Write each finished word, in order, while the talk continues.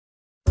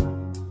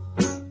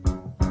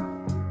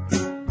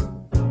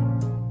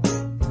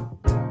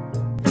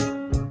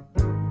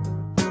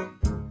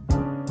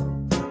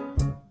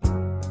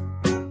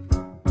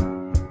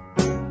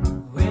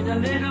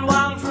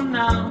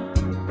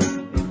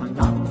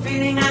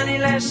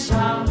less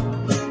out.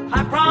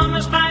 I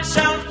promised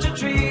myself to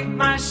treat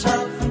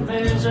myself and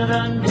visit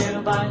a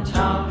nearby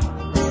tower.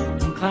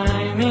 And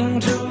climbing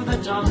to the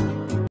top,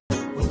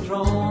 will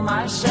throw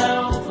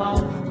myself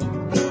out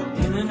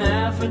in an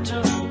effort to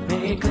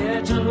make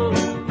clear to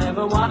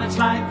whoever what it's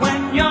like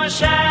when you're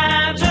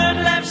shattered,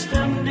 left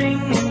standing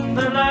in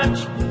the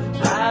lurch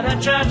at a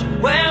church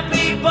where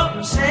people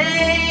were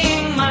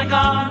saying, my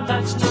God,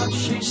 that's tough.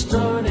 She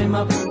stood him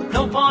up.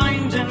 No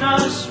point in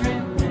us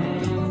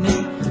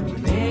remaining. We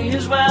may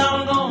as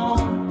well go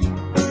home,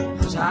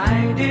 as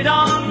I did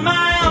on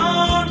my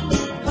own,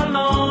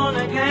 alone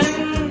again,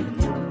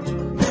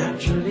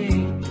 naturally.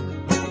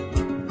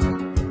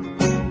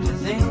 To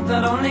think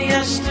that only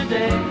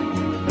yesterday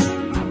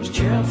I was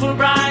cheerful,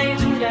 bright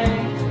and gay,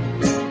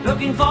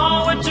 looking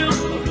forward to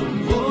who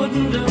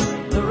wouldn't do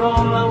the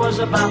role I was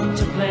about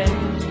to play.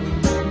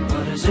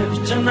 But as if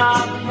to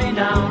knock me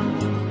down,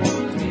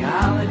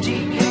 reality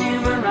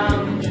came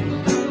around,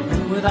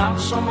 and without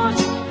so much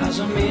as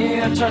a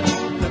mere touch,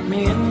 cut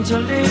me into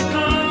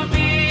little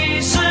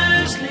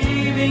pieces,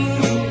 leaving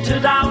me to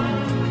doubt.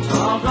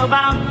 Talk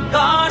about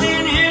God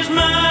in His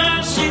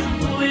mercy,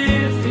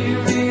 if He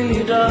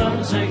really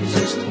does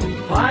exist,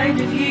 why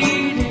did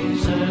He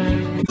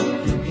desert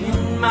me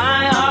in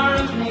my hour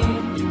of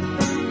need?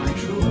 I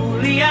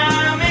truly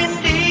am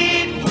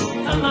indeed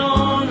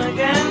alone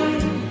again,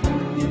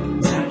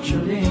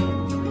 naturally.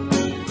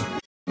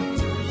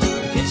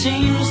 It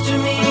seems to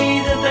me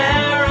that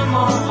there are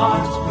more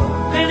hearts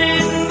broken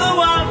in the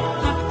world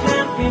that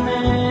can't be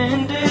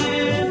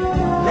mended,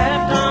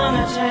 left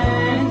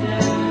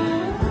unattended.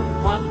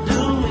 What do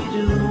we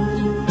do?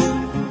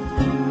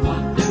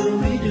 What do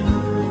we do?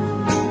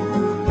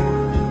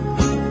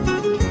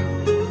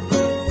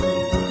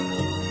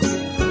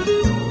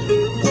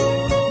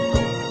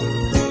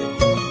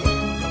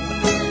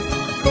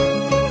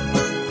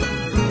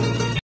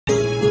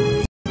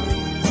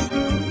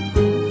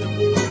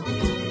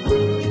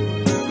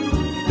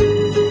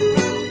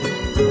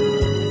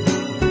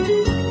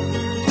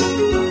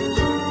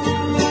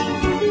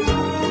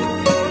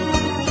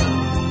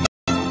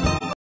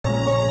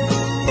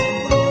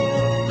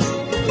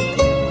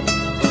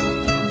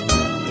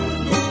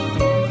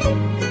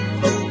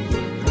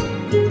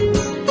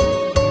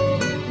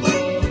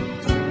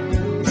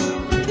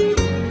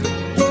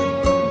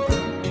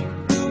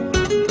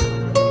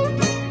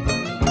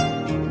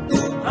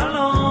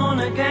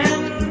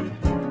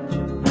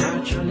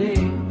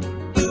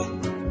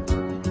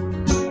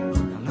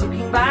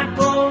 Back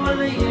over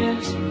the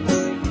years,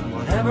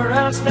 whatever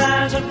else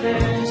that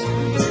appears,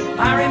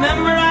 I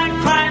remember I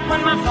cried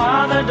when my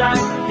father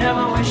died,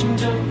 never wishing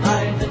to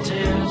hide the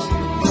tears.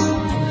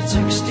 And at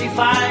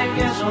 65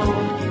 years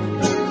old,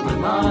 my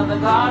mother,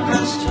 God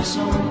rest her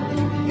soul,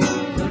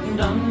 couldn't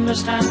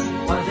understand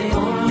why the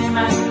only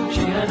man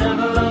she had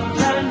ever loved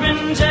had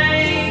been taken.